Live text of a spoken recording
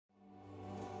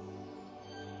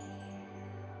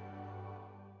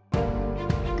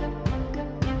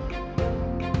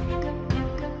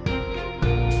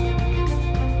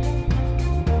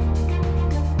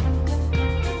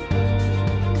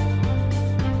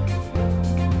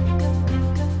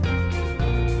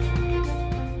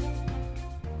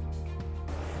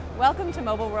Welcome to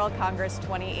Mobile World Congress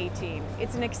 2018.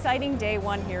 It's an exciting day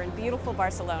one here in beautiful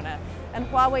Barcelona, and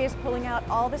Huawei is pulling out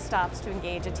all the stops to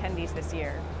engage attendees this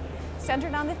year.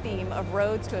 Centered on the theme of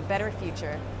roads to a better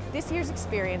future, this year's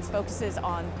experience focuses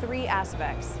on three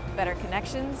aspects: better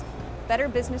connections, better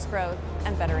business growth,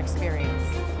 and better experience.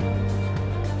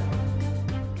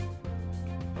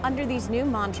 Under these new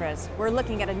mantras, we're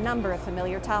looking at a number of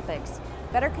familiar topics.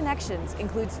 Better connections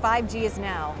includes 5G is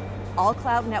now, all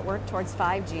cloud network towards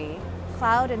 5G,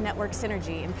 cloud and network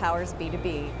synergy empowers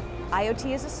B2B,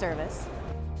 IoT as a service.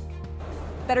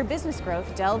 Better business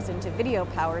growth delves into video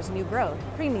powers new growth,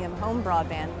 premium home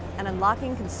broadband, and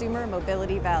unlocking consumer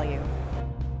mobility value.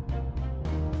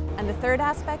 And the third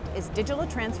aspect is digital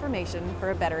transformation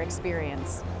for a better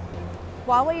experience.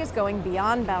 Huawei is going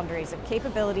beyond boundaries of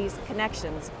capabilities,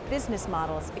 connections, business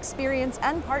models, experience,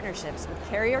 and partnerships with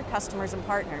carrier customers and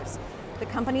partners. The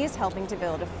company is helping to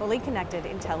build a fully connected,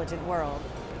 intelligent world.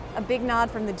 A big nod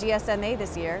from the GSMA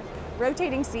this year,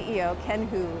 rotating CEO Ken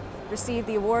Hu received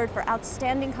the award for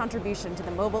outstanding contribution to the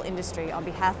mobile industry on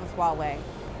behalf of Huawei.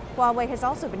 Huawei has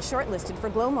also been shortlisted for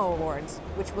GLOMO Awards,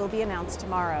 which will be announced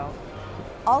tomorrow.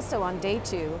 Also on day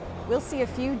two, we'll see a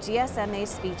few GSMA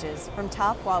speeches from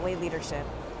top Huawei leadership.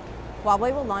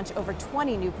 Huawei will launch over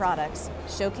 20 new products,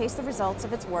 showcase the results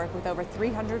of its work with over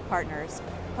 300 partners,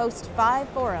 host 5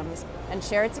 forums, and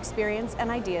share its experience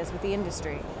and ideas with the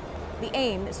industry. The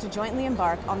aim is to jointly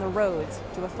embark on the roads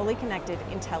to a fully connected,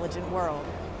 intelligent world.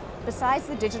 Besides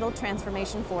the digital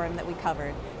transformation forum that we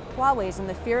covered, Huawei's in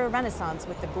the Fira Renaissance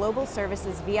with the Global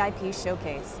Services VIP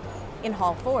Showcase, in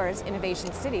Hall 4's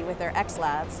Innovation City with their X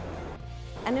Labs,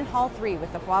 and in Hall 3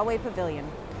 with the Huawei Pavilion,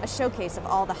 a showcase of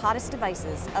all the hottest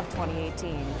devices of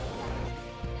 2018.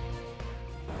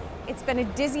 It's been a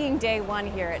dizzying day one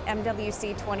here at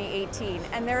MWC 2018,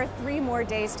 and there are 3 more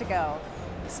days to go.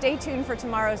 Stay tuned for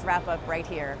tomorrow's wrap-up right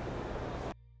here.